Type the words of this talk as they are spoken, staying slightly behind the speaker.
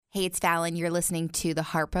Hey, it's Fallon. You're listening to the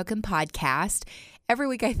Heartbroken Podcast. Every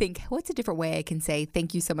week I think, what's a different way I can say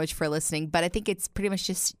thank you so much for listening? But I think it's pretty much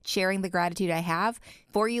just sharing the gratitude I have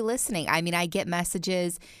for you listening. I mean, I get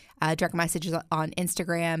messages, direct messages on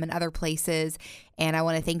Instagram and other places, and I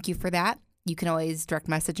want to thank you for that. You can always direct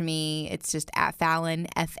message me. It's just at Fallon,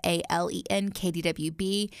 Falen,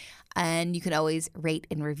 KDWB. And you can always rate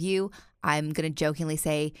and review. I'm going to jokingly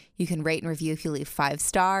say you can rate and review if you leave 5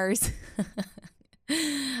 stars.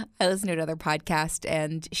 I listened to another podcast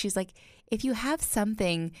and she's like, if you have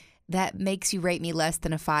something that makes you rate me less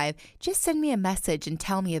than a 5, just send me a message and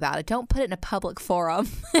tell me about it. Don't put it in a public forum.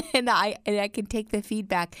 and I can take the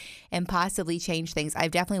feedback and possibly change things.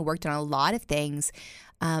 I've definitely worked on a lot of things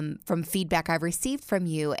from feedback I've received from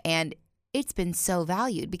you, and it's been so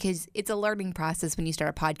valued because it's a learning process when you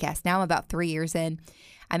start a podcast. Now I'm about 3 years in.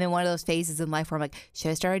 I'm in one of those phases in life where I'm like,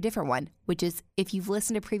 should I start a different one? Which is, if you've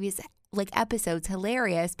listened to previous episodes,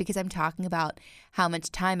 hilarious because I'm talking about how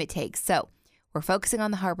much time it takes. So we're focusing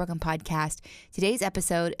on the Heartbroken Podcast. Today's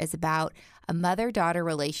episode is about a mother-daughter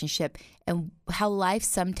relationship and how life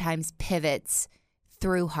sometimes pivots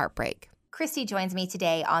through heartbreak. Christy joins me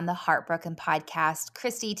today on the Heartbroken Podcast.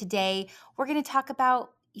 Christy, today we're going to talk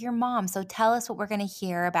about your mom. So tell us what we're going to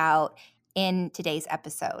hear about in today's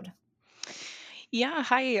episode. Yeah,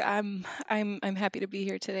 hi. I'm happy to be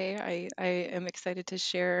here today. I am excited to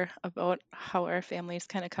share about how our families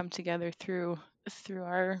kind of come together through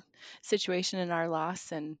our situation and our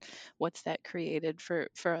loss and what's that created for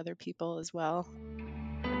other people as well.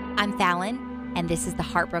 I'm Fallon, and this is the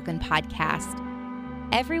Heartbroken Podcast.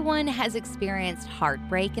 Everyone has experienced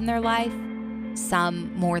heartbreak in their life,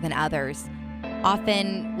 some more than others.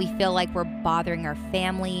 Often we feel like we're bothering our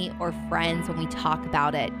family or friends when we talk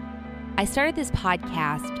about it. I started this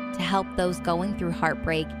podcast to help those going through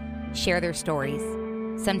heartbreak share their stories.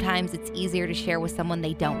 Sometimes it's easier to share with someone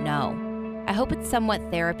they don't know. I hope it's somewhat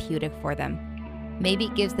therapeutic for them. Maybe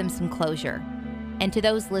it gives them some closure. And to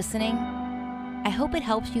those listening, I hope it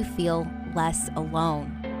helps you feel less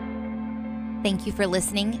alone. Thank you for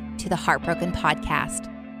listening to the Heartbroken Podcast.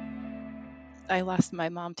 I lost my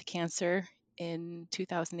mom to cancer in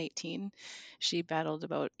 2018. She battled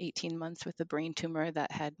about 18 months with a brain tumor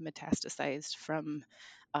that had metastasized from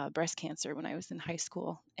breast cancer when I was in high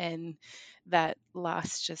school. And that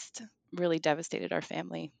loss just really devastated our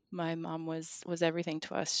family. My mom was everything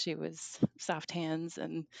to us. She was soft hands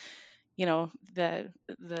and the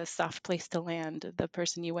soft place to land, the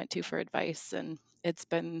person you went to for advice. And it's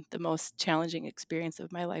been the most challenging experience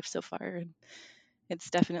of my life so far. And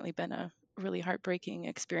it's definitely been a really heartbreaking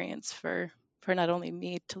experience for not only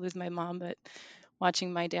me to lose my mom, but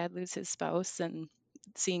watching my dad lose his spouse and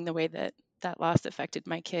seeing the way that that loss affected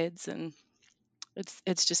my kids. And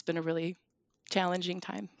it's just been a really challenging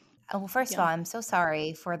time. Well, first of Yeah. all, I'm so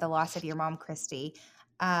sorry for the loss of your mom, Christy.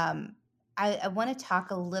 Um, I want to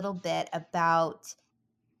talk a little bit about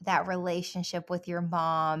that relationship with your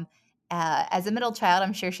mom. As a middle child,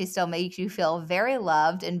 I'm sure she still makes you feel very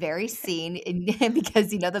loved and very seen because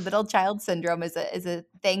the middle child syndrome is a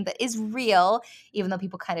thing that is real, even though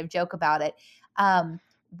people kind of joke about it.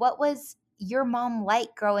 What was your mom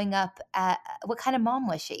like growing up? What kind of mom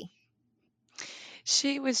was she?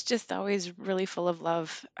 She was just always really full of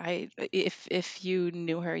love. If you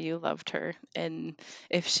knew her, you loved her, and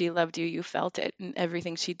if she loved you, you felt it in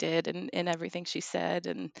everything she did and everything she said.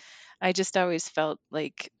 And I just always felt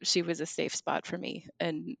like she was a safe spot for me.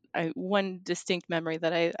 And one distinct memory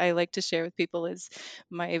that I like to share with people is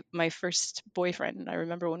my first boyfriend. I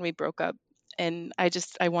remember when we broke up. And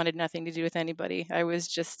I wanted nothing to do with anybody. I was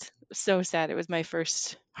just so sad. It was my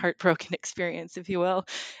first heartbroken experience, if you will,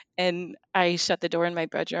 and I shut the door in my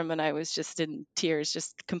bedroom and I was just in tears,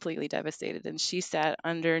 just completely devastated. And she sat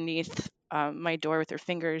underneath my door with her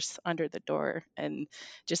fingers under the door and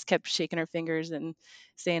just kept shaking her fingers and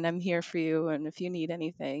saying, I'm here for you. And if you need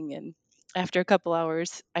anything. And after a couple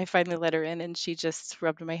hours, I finally let her in and she just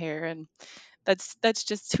rubbed my hair. And that's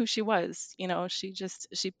just who she was.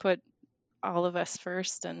 She put all of us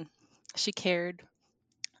first and she cared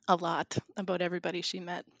a lot about everybody she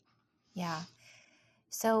met. Yeah.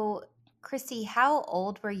 So, Christy, how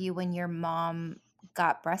old were you when your mom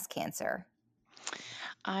got breast cancer?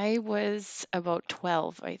 I was about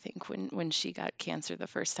 12, I think, when she got cancer the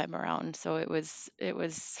first time around. So it was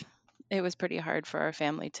pretty hard for our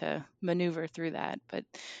family to maneuver through that, but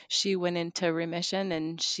she went into remission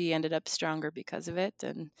and she ended up stronger because of it,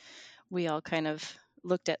 and we all kind of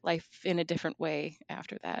looked at life in a different way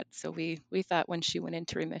after that. So we thought when she went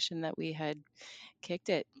into remission that we had kicked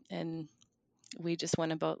it, and we just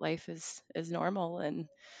went about life as normal. And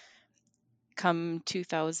come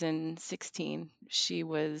 2016, she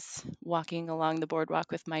was walking along the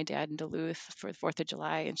boardwalk with my dad in Duluth for the 4th of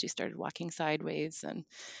July, and she started walking sideways, and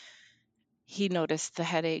he noticed the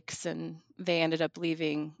headaches, and they ended up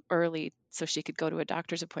leaving early so she could go to a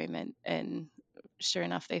doctor's appointment. And sure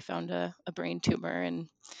enough, they found a brain tumor, and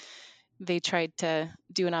they tried to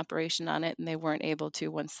do an operation on it, and they weren't able to.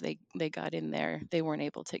 Once they got in there, they weren't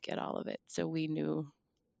able to get all of it. So we knew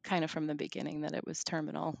kind of from the beginning that it was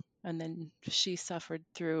terminal. And then she suffered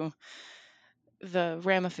through the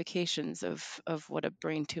ramifications of what a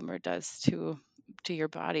brain tumor does to your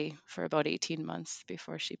body for about 18 months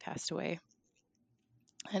before she passed away.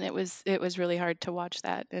 And it was really hard to watch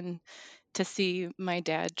that, and to see my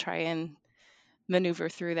dad try and maneuver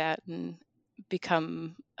through that and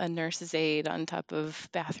become a nurse's aide on top of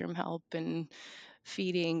bathroom help and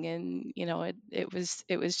feeding. And it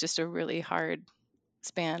was just a really hard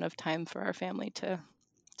span of time for our family to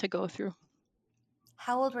go through.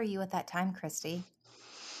 How old were you at that time, Christy?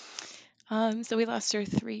 So we lost her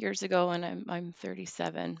 3 years ago, and I'm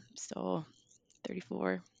 37, so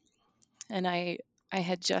 34. And I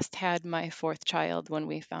had just had my fourth child when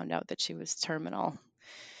we found out that she was terminal.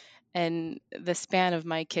 And the span of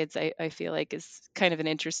my kids, I feel like, is kind of an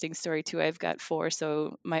interesting story too. I've got four,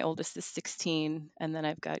 so my oldest is 16, and then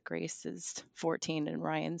I've got Grace is 14, and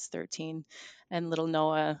Ryan's 13, and little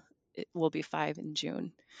Noah will be 5 in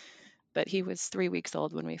June. But he was 3 weeks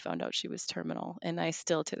old when we found out she was terminal, and I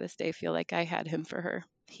still to this day feel like I had him for her.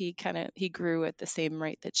 He grew at the same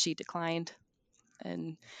rate that she declined,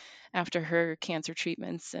 and after her cancer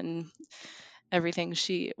treatments and everything,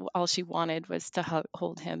 she all she wanted was to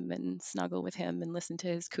hold him and snuggle with him and listen to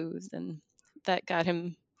his coos, and that got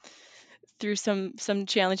him through some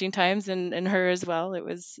challenging times, and her as well. It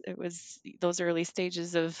was those early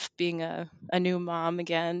stages of being a new mom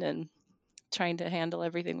again, and trying to handle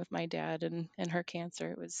everything with my dad and her cancer.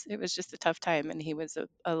 It was just a tough time, and he was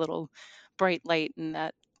a little bright light in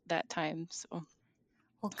that time, so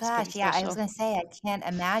Well, it's pretty gosh, yeah, I was special. going to say, I can't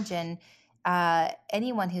imagine.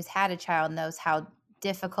 Anyone who's had a child knows how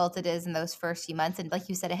difficult it is in those first few months. And like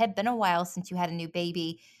you said, it had been a while since you had a new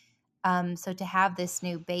baby. So to have this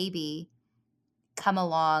new baby come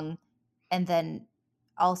along and then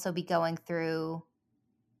also be going through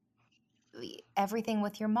everything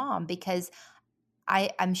with your mom, because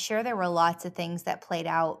I'm sure there were lots of things that played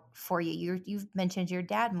out for you. You've mentioned your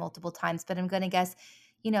dad multiple times, but I'm going to guess,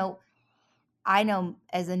 you know, I know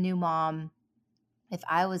as a new mom, if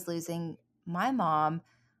I was losing my mom,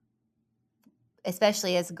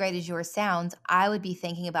 especially as great as yours sounds, I would be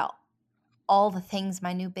thinking about all the things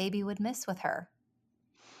my new baby would miss with her.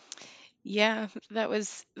 Yeah, that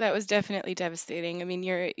was definitely devastating. I mean,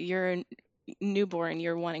 you're a newborn,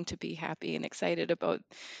 you're wanting to be happy and excited about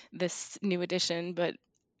this new addition, but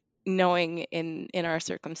knowing in our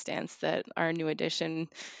circumstance that our new addition,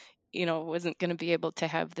 wasn't going to be able to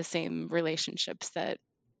have the same relationships that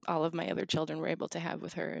all of my other children were able to have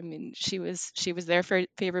with her. I mean, she was their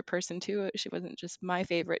favorite person too. She wasn't just my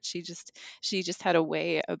favorite. She just had a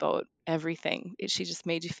way about everything. She just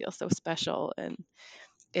made you feel so special, and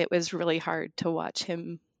it was really hard to watch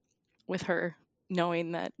him with her,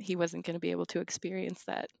 knowing that he wasn't going to be able to experience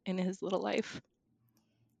that in his little life.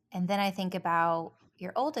 And then I think about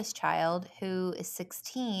your oldest child, who is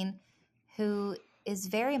 16, who is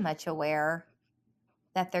very much aware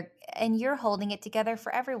that they're, and you're holding it together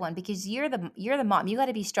for everyone because you're the mom. You got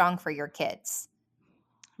to be strong for your kids.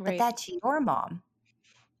 But Right. that's your mom.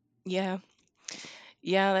 Yeah.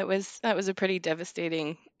 Yeah, that was a pretty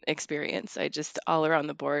devastating experience. I just all around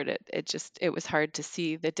the board, it was hard to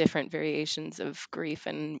see the different variations of grief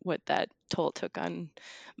and what that toll took on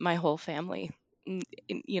my whole family.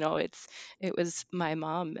 It was my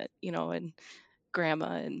mom, and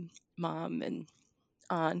grandma and mom and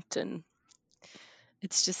aunt, and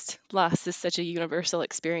it's just loss is such a universal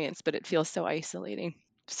experience, but it feels so isolating.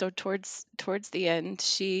 So towards the end,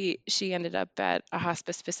 she ended up at a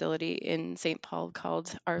hospice facility in St. Paul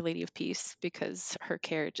called Our Lady of Peace, because her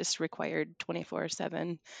care just required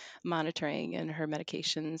 24/7 monitoring, and her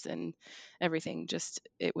medications and everything, just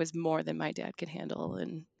it was more than my dad could handle,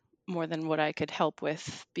 and more than what I could help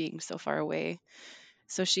with being so far away.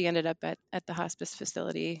 So she ended up at the hospice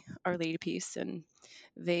facility, Our Lady of Peace, and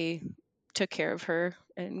they took care of her,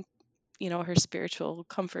 and her spiritual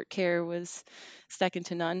comfort care was second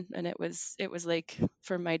to none. And it was like,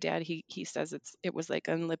 for my dad, he says it was like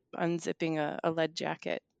unzipping a lead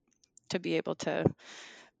jacket to be able to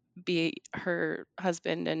be her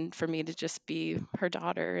husband, and for me to just be her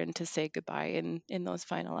daughter, and to say goodbye in those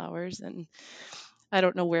final hours. And I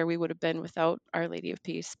don't know where we would have been without Our Lady of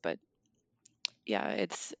Peace, but yeah,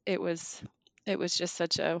 it was it was just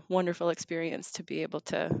such a wonderful experience to be able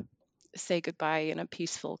to say goodbye in a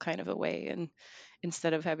peaceful kind of a way, and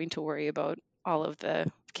instead of having to worry about all of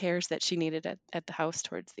the cares that she needed at the house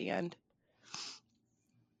towards the end.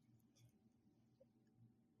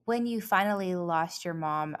 When you finally lost your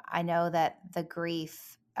mom, I know that the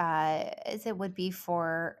grief, as it would be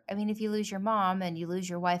for, I mean, if you lose your mom and you lose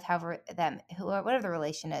your wife, however, whatever the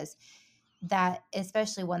relation is, that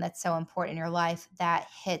especially one that's so important in your life, that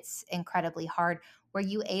hits incredibly hard. Were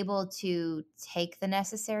you able to take the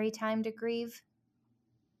necessary time to grieve?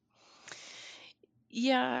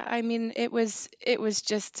 Yeah, I mean, it was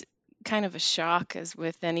just kind of a shock, as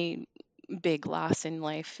with any big loss in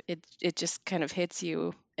life. It just kind of hits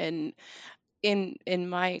you. And in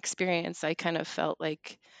my experience, I kind of felt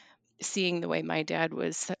like seeing the way my dad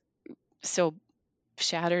was so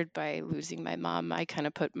shattered by losing my mom, I kind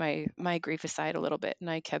of put my grief aside a little bit, and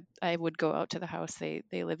I would go out to the house. They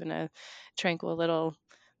live in a tranquil little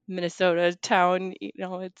Minnesota town.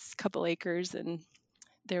 It's a couple acres, and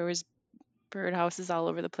there was birdhouses all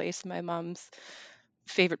over the place. My mom's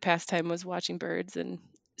favorite pastime was watching birds, and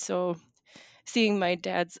so seeing my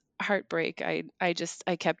dad's heartbreak, I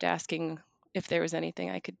kept asking if there was anything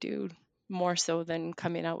I could do more so than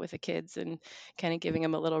coming out with the kids and kind of giving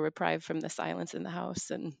him a little reprieve from the silence in the house.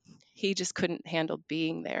 And he just couldn't handle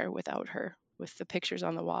being there without her, with the pictures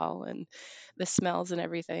on the wall and the smells and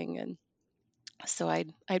everything. And so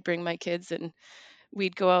I'd bring my kids, and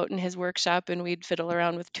we'd go out in his workshop and we'd fiddle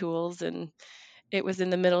around with tools. And it was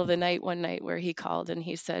in the middle of the night one night where he called and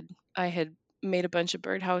he said, I had made a bunch of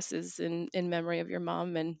birdhouses in memory of your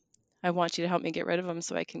mom, and I want you to help me get rid of them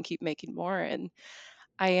so I can keep making more. And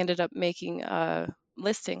I ended up making a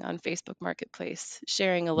listing on Facebook Marketplace,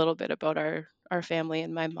 sharing a little bit about our family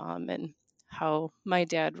and my mom, and how my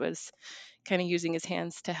dad was kind of using his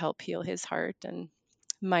hands to help heal his heart, and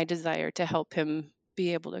my desire to help him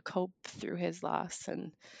be able to cope through his loss.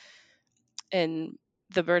 And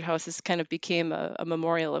the birdhouses kind of became a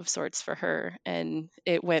memorial of sorts for her, and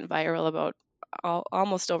it went viral about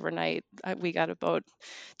almost overnight. We got about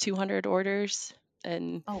 200 orders,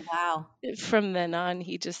 and Oh, wow. from then on,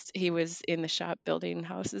 he was in the shop building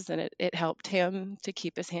houses, and it helped him to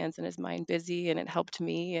keep his hands and his mind busy, and it helped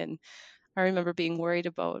me. And I remember being worried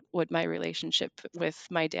about what my relationship with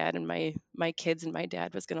my dad and my kids and my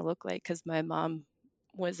dad was going to look like, because my mom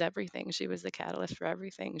was everything. She was the catalyst for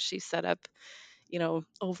everything. She set up,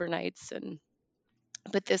 overnights. And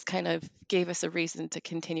but this kind of gave us a reason to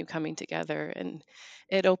continue coming together, and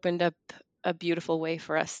it opened up a beautiful way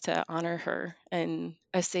for us to honor her, and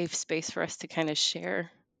a safe space for us to kind of share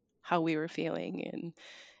how we were feeling and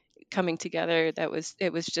coming together. It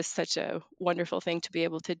was just such a wonderful thing to be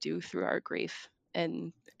able to do through our grief.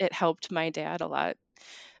 And it helped my dad a lot,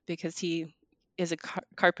 because he is a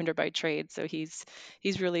carpenter by trade, so he's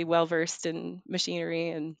really well versed in machinery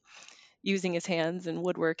and using his hands and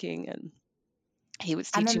woodworking. And he was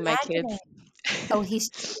I'm teaching my imagining. kids. Oh,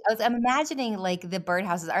 I'm imagining, like, the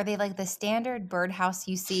birdhouses. Are they like the standard birdhouse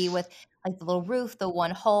you see with, like, the little roof, the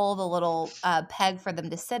one hole, the little, peg for them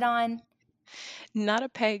to sit on? Not a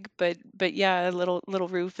peg, but yeah, a little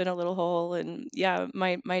roof and a little hole. And yeah,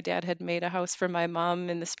 my dad had made a house for my mom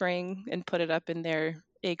in the spring and put it up in their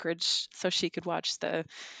acreage so she could watch the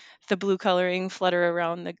blue coloring flutter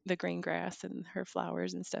around the green grass and her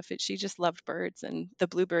flowers and stuff. She just loved birds, and the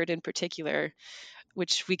bluebird in particular,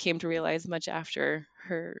 which we came to realize much after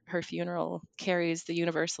her funeral, carries the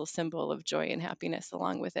universal symbol of joy and happiness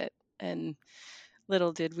along with it. And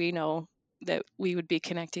little did we know that we would be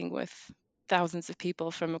connecting with thousands of people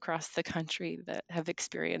from across the country that have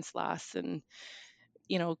experienced loss, and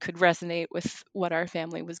could resonate with what our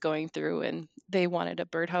family was going through. And they wanted a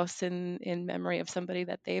birdhouse in memory of somebody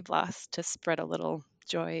that they've lost, to spread a little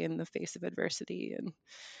joy in the face of adversity. And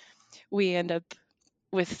we end up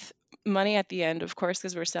with money at the end, of course,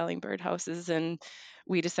 because we're selling birdhouses. And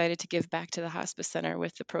we decided to give back to the hospice center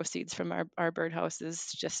with the proceeds from our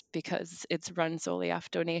birdhouses, just because it's run solely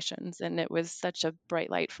off donations. And it was such a bright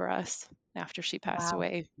light for us after she passed Wow.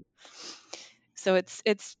 away. So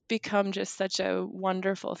it's become just such a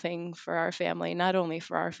wonderful thing for our family, not only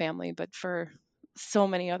for our family, but for so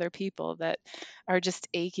many other people that are just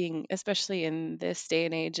aching, especially in this day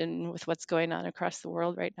and age and with what's going on across the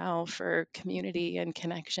world right now, for community and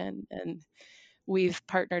connection. And we've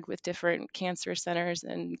partnered with different cancer centers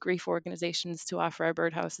and grief organizations to offer our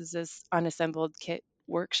birdhouses as unassembled kit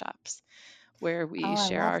workshops, where we Oh, I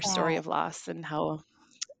share love our story that. of loss and how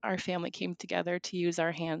our family came together to use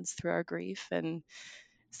our hands through our grief. And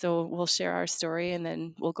so we'll share our story, and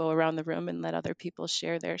then we'll go around the room and let other people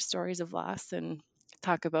share their stories of loss and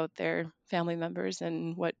talk about their family members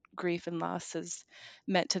and what grief and loss has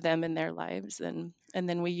meant to them in their lives, and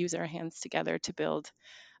then we use our hands together to build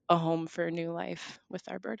a home for a new life with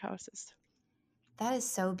our birdhouses. That is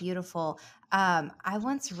so beautiful. I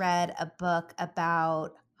once read a book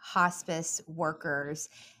about hospice workers,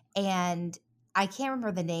 and I can't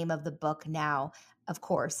remember the name of the book now. Of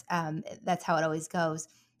course, that's how it always goes.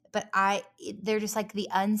 But they're just like the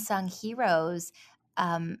unsung heroes.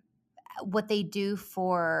 Um, what they do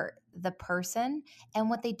for the person and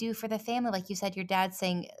what they do for the family. Like you said, your dad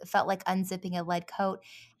saying felt like unzipping a lead coat,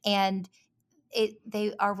 and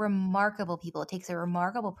they are remarkable people. It takes a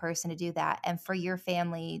remarkable person to do that, and for your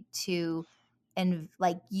family to and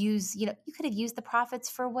like use, you could have used the profits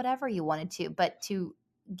for whatever you wanted to, but to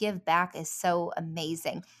give back is so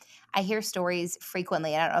amazing. I hear stories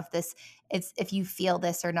frequently. I don't know if you feel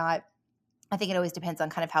this or not. I think it always depends on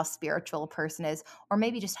kind of how spiritual a person is, or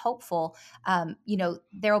maybe just hopeful.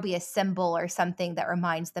 There will be a symbol or something that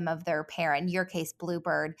reminds them of their parent. In your case,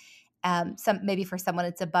 bluebird. Some maybe for someone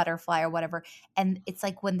it's a butterfly or whatever. And it's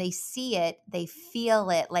like when they see it, they feel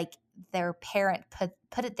it like their parent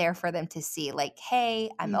put it there for them to see. Like, hey,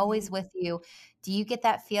 I'm always Mhm. with you. Do you get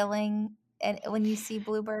that feeling and when you see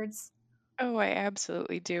bluebirds? Oh, I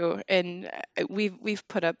absolutely do. And we've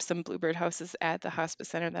put up some bluebird houses at the hospice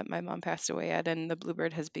center that my mom passed away at, and the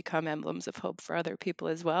bluebird has become emblems of hope for other people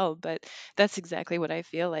as well. But that's exactly what I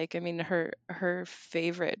feel like. I mean, her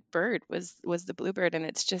favorite bird was the bluebird, and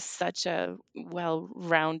it's just such a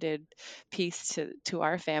well-rounded piece to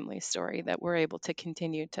our family story that we're able to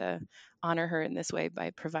continue to honor her in this way by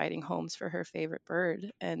providing homes for her favorite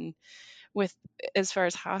bird. And with as far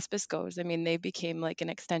as hospice goes, I mean, they became like an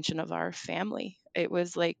extension of our family. It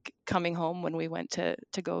was like coming home when we went to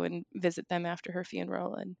go and visit them after her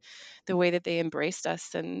funeral, and the way that they embraced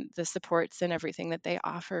us and the supports and everything that they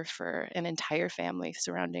offer for an entire family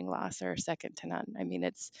surrounding loss are second to none. I mean,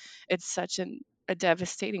 it's such a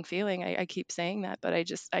devastating feeling. I keep saying that, but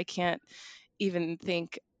I can't even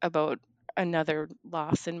think about another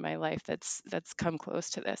loss in my life that's come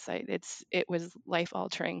close to this. It was life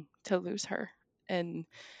altering to lose her, and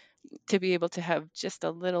to be able to have just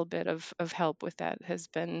a little bit of help with that has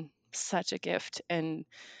been such a gift. And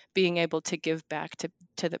being able to give back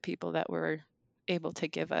to the people that were able to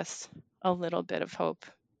give us a little bit of hope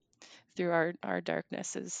through our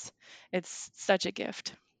darkness is it's such a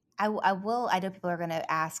gift. I will. I know people are going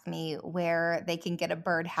to ask me where they can get a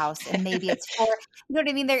birdhouse, and maybe it's for, you know what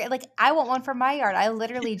I mean? They're like, I want one for my yard. I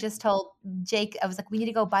literally just told Jake, I was like, we need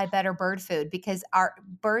to go buy better bird food because our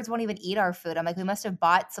birds won't even eat our food. I'm like, we must have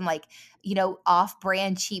bought some like, off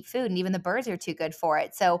brand cheap food, and even the birds are too good for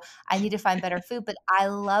it. So I need to find better food. But I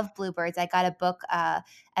love bluebirds. I got a book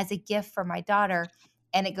as a gift for my daughter.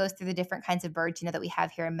 And it goes through the different kinds of birds, that we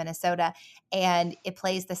have here in Minnesota. And it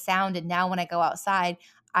plays the sound. And now when I go outside,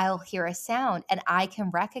 I'll hear a sound and I can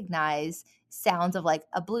recognize sounds of like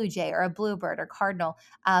a blue jay or a bluebird or cardinal.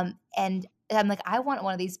 And I'm like, I want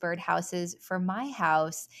one of these bird houses for my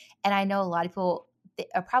house. And I know a lot of people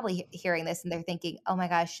are probably hearing this and they're thinking, oh my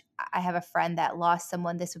gosh, I have a friend that lost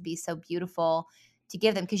someone. This would be so beautiful to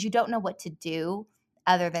give them because you don't know what to do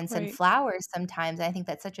other than send Right. flowers sometimes. And I think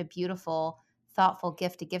that's such a beautiful, thoughtful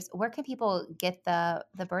gift to give. Where can people get the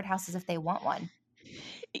bird houses if they want one?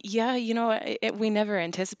 Yeah, we never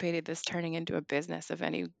anticipated this turning into a business of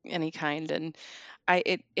any kind, and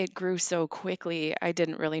it grew so quickly. I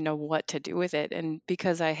didn't really know what to do with it, and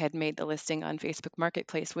because I had made the listing on Facebook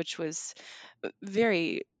Marketplace, which was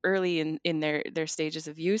very early in their stages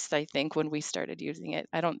of use, I think when we started using it,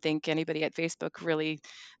 I don't think anybody at Facebook really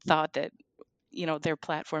thought that their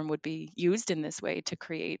platform would be used in this way to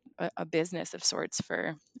create a business of sorts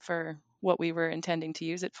for what we were intending to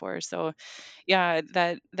use it for. So yeah,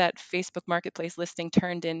 that Facebook Marketplace listing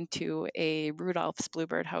turned into a Rudolph's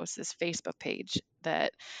Bluebird Houses Facebook page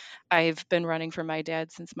that I've been running for my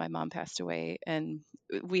dad since my mom passed away. And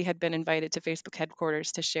we had been invited to Facebook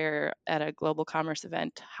headquarters to share at a global commerce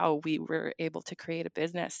event how we were able to create a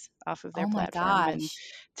business off of their Oh my platform and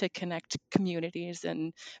gosh. to connect communities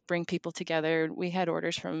and bring people together. We had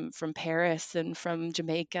orders from Paris and from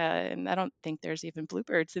Jamaica, and I don't think there's even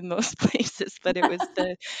bluebirds in those places, but it was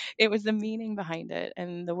the meaning behind it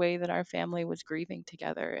and the way that our family was grieving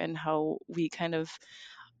together and how we kind of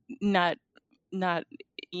not not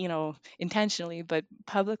intentionally but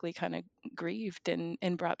publicly kind of grieved and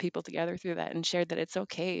brought people together through that and shared that it's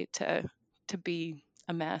okay to be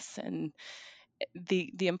a mess. And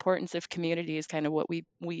the importance of community is kind of what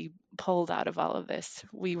we pulled out of all of this.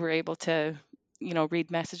 We were able to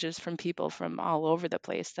read messages from people from all over the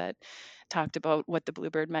place that talked about what the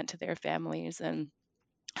bluebird meant to their families and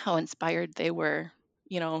how inspired they were.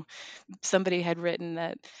 you know Somebody had written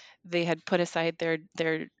that they had put aside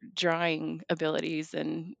their drawing abilities,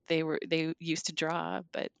 and they used to draw,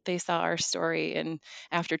 but they saw our story, and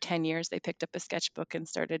after 10 years they picked up a sketchbook and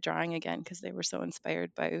started drawing again because they were so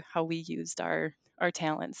inspired by how we used our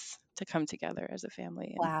talents to come together as a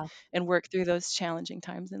family Wow. and work through those challenging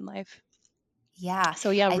times in life. Yeah.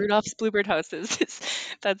 So yeah, I Rudolph's Bluebird House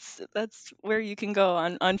that's where you can go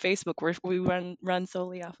on Facebook. We run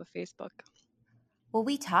solely off of Facebook. Well,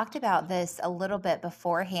 we talked about this a little bit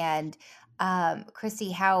beforehand,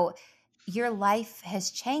 Christy, how your life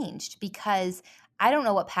has changed because I don't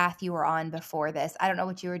know what path you were on before this. I don't know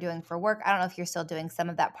what you were doing for work. I don't know if you're still doing some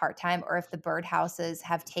of that part time or if the birdhouses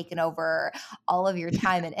have taken over all of your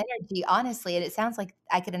time and energy, honestly. And it sounds like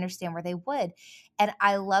I could understand where they would. And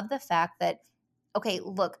I love the fact that okay,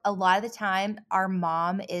 look, a lot of the time our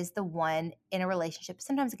mom is the one in a relationship.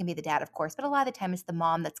 Sometimes it can be the dad, of course, but a lot of the time it's the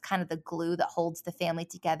mom that's kind of the glue that holds the family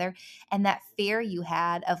together. And that fear you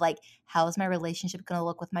had of like, how is my relationship going to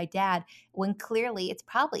look with my dad? When clearly it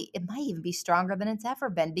might even be stronger than it's ever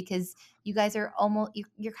been because you guys are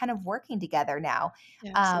you're kind of working together now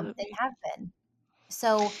and Absolutely. have been.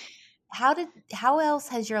 So, how else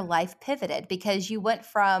has your life pivoted? Because you went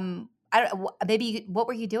from, I don't know, what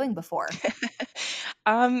were you doing before?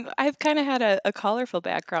 I've kind of had a colorful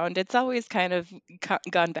background. It's always kind of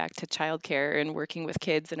gone back to childcare and working with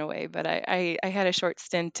kids in a way, but I had a short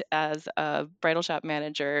stint as a bridal shop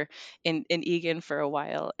manager in Egan for a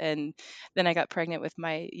while, and then I got pregnant with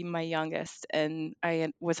my youngest, and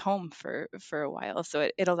was home for a while. So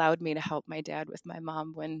it allowed me to help my dad with my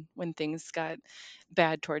mom when things got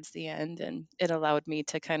bad towards the end, and it allowed me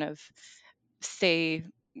to kind of say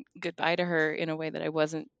goodbye to her in a way that I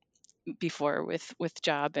wasn't before with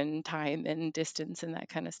job and time and distance and that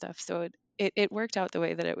kind of stuff. So it worked out the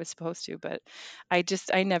way that it was supposed to, but I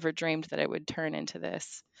never dreamed that it would turn into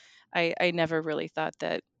this. I never really thought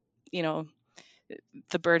that, you know,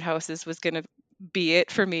 the birdhouses was going to be it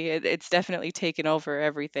for me. It's definitely taken over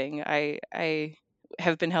everything. I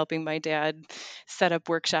have been helping my dad set up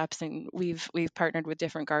workshops, and we've partnered with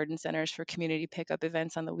different garden centers for community pickup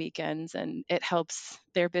events on the weekends, and it helps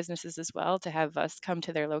their businesses as well to have us come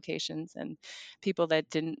to their locations, and people that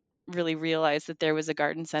didn't really realize that there was a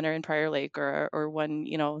garden center in Prior Lake, or one,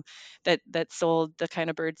 that sold the kind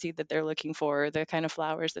of birdseed that they're looking for, the kind of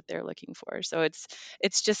flowers that they're looking for. So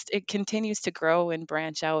it's just it continues to grow and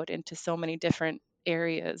branch out into so many different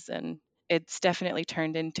areas, and it's definitely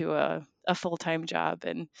turned into a full-time job.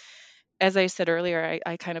 And as I said earlier,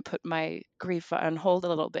 I kind of put my grief on hold a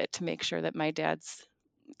little bit to make sure that my dad's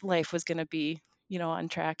life was going to be, on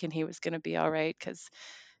track, and he was going to be all right, because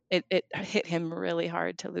it hit him really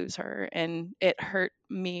hard to lose her, and it hurt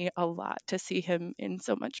me a lot to see him in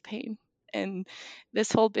so much pain. And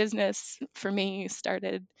this whole business for me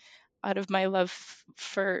started out of my love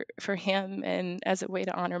for him, and as a way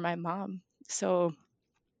to honor my mom. So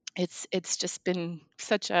it's just been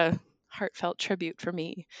such a heartfelt tribute for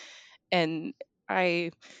me. And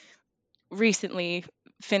I recently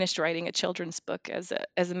finished writing a children's book as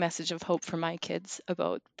a message of hope for my kids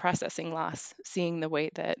about processing loss, seeing the way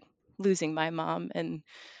that losing my mom and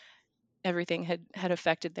everything had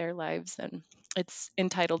affected their lives. And it's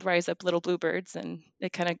entitled Rise Up Little Bluebirds, and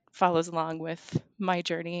it kind of follows along with my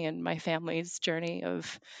journey and my family's journey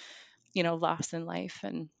of, loss in life,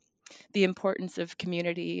 and the importance of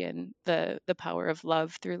community, and the power of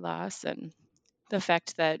love through loss, and the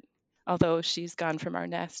fact that although she's gone from our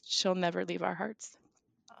nest, she'll never leave our hearts.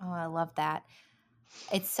 Oh, I love that.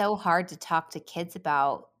 It's so hard to talk to kids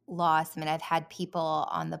about loss. I mean, I've had people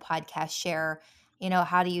on the podcast share,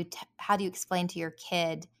 how do you explain to your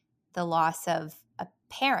kid the loss of a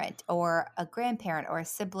parent or a grandparent or a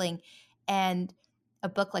sibling? And a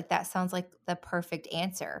book like that sounds like the perfect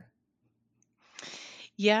answer.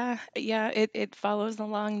 Yeah, yeah, it follows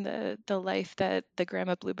along the life that the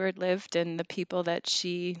grandma bluebird lived, and the people that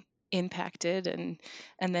she impacted, and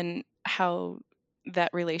then how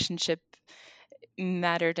that relationship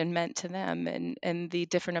mattered and meant to them, and the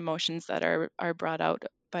different emotions that are brought out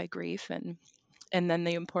by grief, and then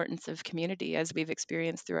the importance of community, as we've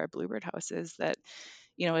experienced through our bluebird houses, that,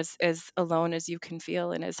 as alone as you can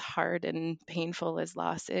feel, and as hard and painful as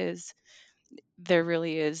loss is, there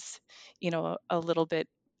really is, a little bit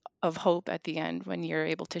of hope at the end when you're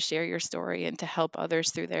able to share your story and to help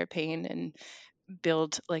others through their pain, and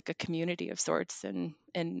build like a community of sorts,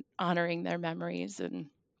 and honoring their memories, and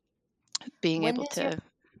being When able does your to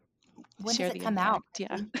when does share it the come out, impact.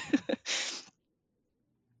 Yeah. Christy?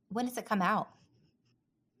 When does it come out?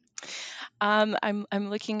 I'm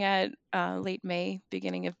looking at late May,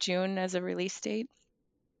 beginning of June as a release date.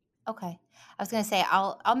 Okay. I was going to say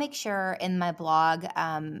I'll make sure in my blog,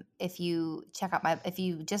 if you check out if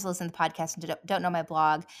you just listen to the podcast and don't know my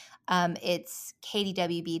blog, it's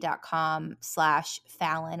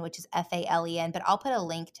kdwb.com/Fallon, which is Falen. But I'll put a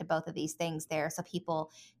link to both of these things there so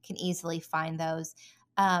people can easily find those.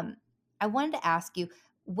 Um, I wanted to ask you,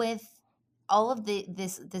 with all of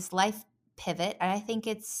this life pivot, and I think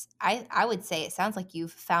I would say it sounds like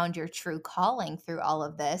you've found your true calling through all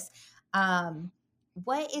of this.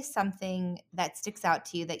 What is something that sticks out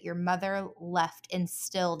to you that your mother left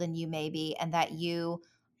instilled in you, maybe, and that you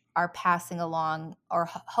are passing along or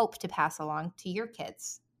hope to pass along to your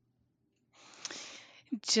kids?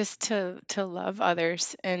 Just to love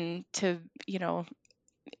others and to,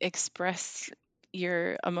 express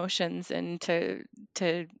your emotions and to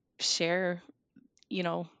share,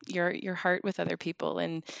 your heart with other people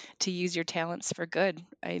and to use your talents for good.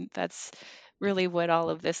 That's really what all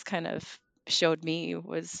of this kind of showed me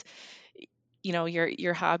was,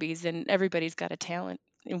 your hobbies, and everybody's got a talent,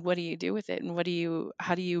 and what do you do with it, and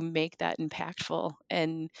how do you make that impactful?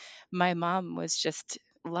 And my mom was just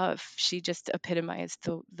love. She just epitomized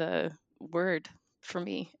the word for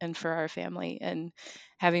me and for our family. And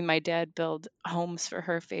having my dad build homes for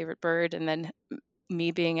her favorite bird, and then me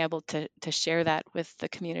being able to share that with the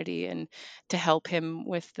community and to help him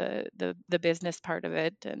with the business part of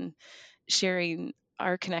it, and sharing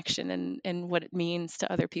our connection and what it means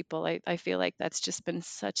to other people. I feel like that's just been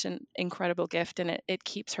such an incredible gift, and it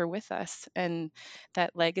keeps her with us. And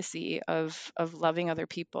that legacy of loving other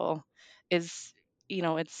people is,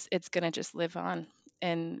 it's going to just live on.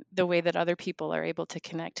 And the way that other people are able to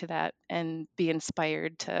connect to that and be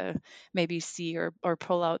inspired to maybe see or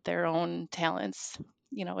pull out their own talents,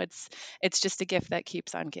 it's just a gift that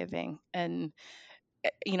keeps on giving. And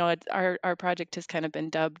our project has kind of been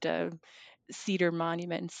dubbed Cedar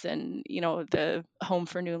Monuments, and the Home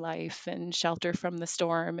for New Life and Shelter from the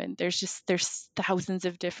Storm. And there's thousands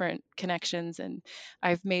of different connections, and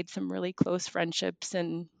I've made some really close friendships.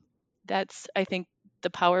 And that's, I think, the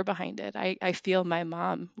power behind it. I feel my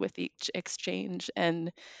mom with each exchange,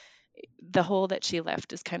 and the hole that she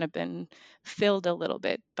left has kind of been filled a little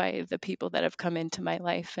bit by the people that have come into my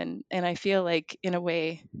life. And I feel like, in a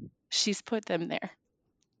way, she's put them there.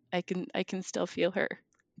 I can still feel her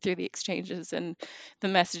through the exchanges and the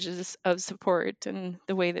messages of support, and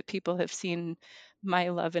the way that people have seen my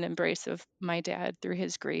love and embrace of my dad through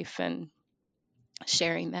his grief, and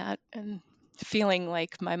sharing that, and feeling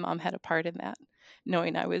like my mom had a part in that,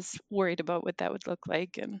 knowing I was worried about what that would look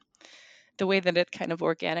like. And the way that it kind of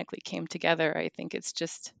organically came together, I think it's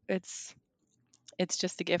just a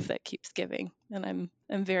gift that keeps giving. And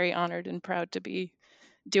I'm very honored and proud to be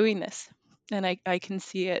doing this. And I can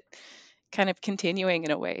see it kind of continuing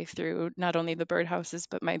in a way through not only the birdhouses,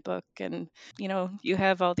 but my book. And, you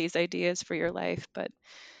have all these ideas for your life, but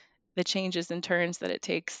the changes and turns that it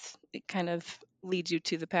takes, it kind of leads you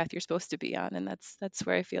to the path you're supposed to be on. And that's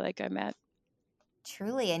where I feel like I'm at.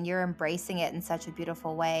 Truly, and you're embracing it in such a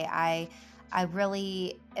beautiful way. I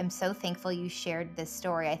really am so thankful you shared this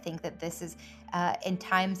story. I think that this is in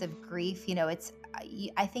times of grief, it's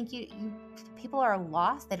I think you people are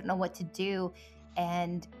lost. They don't know what to do.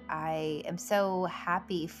 And I am so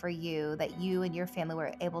happy for you that you and your family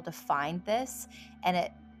were able to find this, and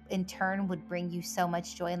it in turn would bring you so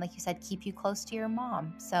much joy, and like you said, keep you close to your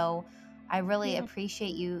mom. So I really Yeah.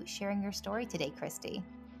 appreciate you sharing your story today, Christy.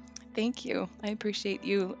 Thank you. I appreciate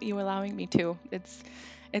you allowing me to. It's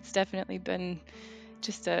definitely been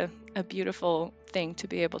just a beautiful thing to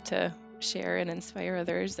be able to share and inspire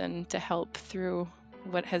others, and to help through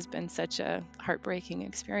what has been such a heartbreaking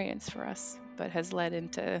experience for us, but has led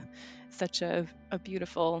into such a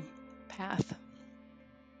beautiful path.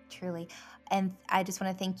 Truly. And I just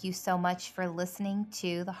want to thank you so much for listening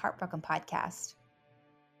to the Heartbroken podcast.